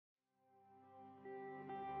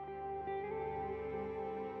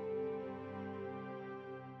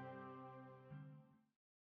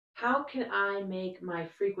How can I make my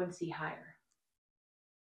frequency higher?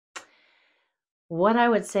 What I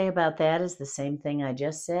would say about that is the same thing I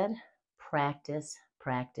just said. Practice,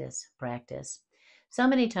 practice, practice. So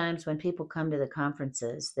many times when people come to the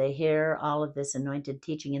conferences, they hear all of this anointed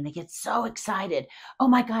teaching and they get so excited. Oh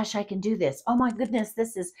my gosh, I can do this. Oh my goodness,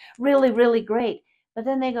 this is really, really great. But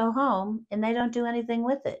then they go home and they don't do anything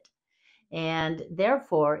with it. And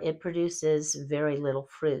therefore, it produces very little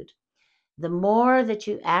fruit. The more that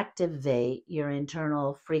you activate your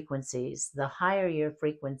internal frequencies, the higher your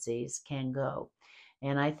frequencies can go.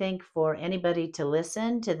 And I think for anybody to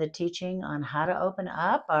listen to the teaching on how to open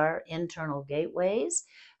up our internal gateways,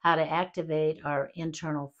 how to activate our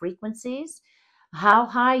internal frequencies, how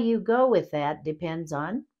high you go with that depends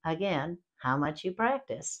on, again, how much you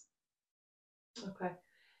practice. Okay.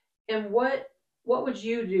 And what would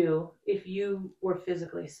you do if you were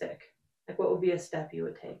physically sick? Like what would be a step you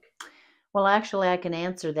would take? Well, actually, I can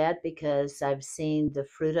answer that because I've seen the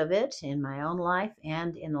fruit of it in my own life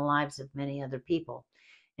and in the lives of many other people.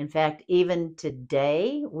 In fact, even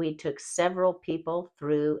today, we took several people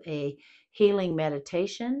through a healing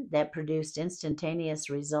meditation that produced instantaneous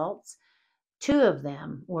results. Two of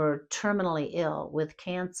them were terminally ill with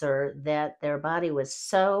cancer that their body was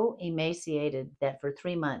so emaciated that for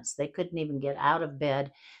 3 months they couldn't even get out of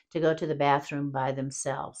bed to go to the bathroom by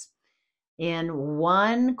themselves. In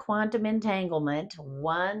one quantum entanglement,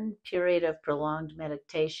 one period of prolonged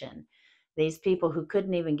meditation, these people who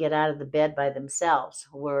couldn't even get out of the bed by themselves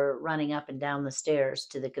were running up and down the stairs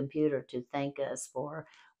to the computer to thank us for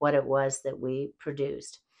what it was that we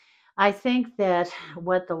produced. I think that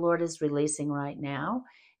what the Lord is releasing right now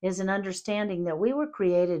is an understanding that we were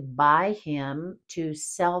created by Him to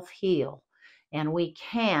self heal, and we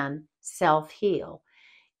can self heal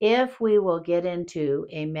if we will get into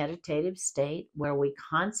a meditative state where we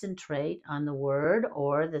concentrate on the Word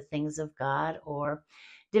or the things of God or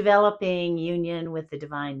developing union with the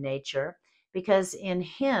divine nature, because in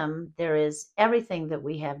Him there is everything that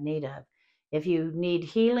we have need of. If you need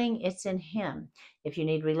healing, it's in Him. If you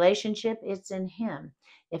need relationship, it's in Him.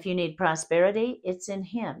 If you need prosperity, it's in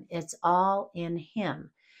Him. It's all in Him.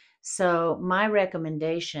 So, my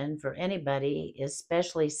recommendation for anybody,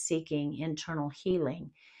 especially seeking internal healing,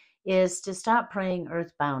 is to stop praying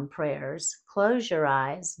earthbound prayers, close your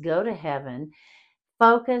eyes, go to heaven,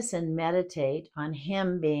 focus and meditate on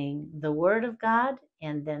Him being the Word of God,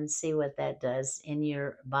 and then see what that does in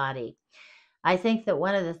your body. I think that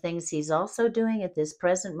one of the things He's also doing at this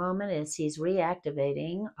present moment is He's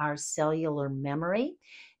reactivating our cellular memory,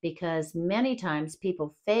 because many times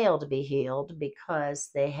people fail to be healed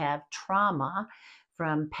because they have trauma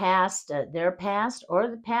from their past or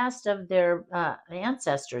the past of their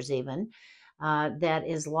ancestors even, that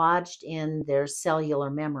is lodged in their cellular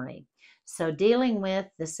memory. So dealing with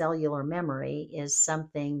the cellular memory is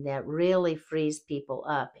something that really frees people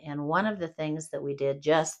up. And one of the things that we did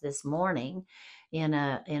just this morning in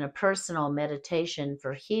a personal meditation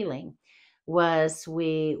for healing was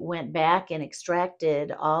we went back and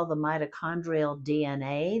extracted all the mitochondrial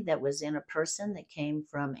DNA that was in a person that came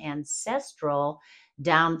from ancestral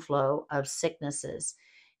downflow of sicknesses.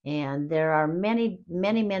 And there are many,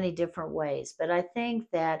 many, many different ways. But I think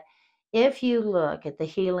that if you look at the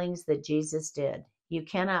healings that Jesus did, you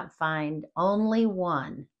cannot find only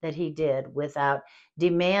one that He did without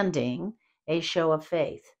demanding a show of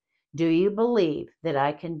faith. Do you believe that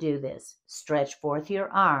I can do this? Stretch forth your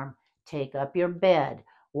arm, take up your bed,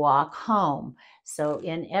 walk home. So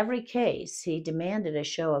in every case, He demanded a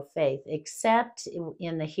show of faith, except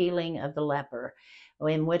in the healing of the leper,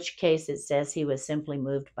 in which case it says He was simply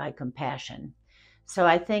moved by compassion. So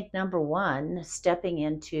I think number one, stepping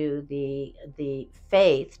into the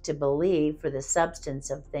faith to believe for the substance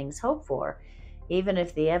of things hoped for, even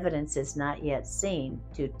if the evidence is not yet seen,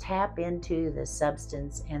 to tap into the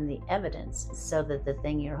substance and the evidence so that the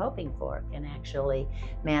thing you're hoping for can actually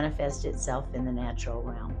manifest itself in the natural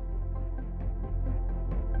realm.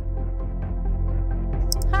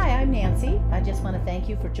 Hi, I'm Nancy. I just want to thank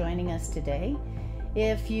you for joining us today.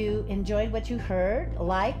 If you enjoyed what you heard,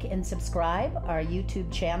 like and subscribe our YouTube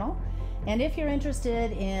channel. And if you're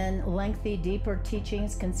interested in lengthy, deeper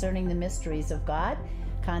teachings concerning the mysteries of God,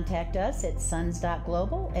 contact us at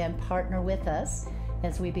sons.global and partner with us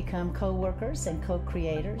as we become co-workers and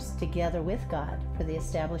co-creators together with God for the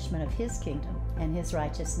establishment of His kingdom and His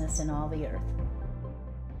righteousness in all the earth.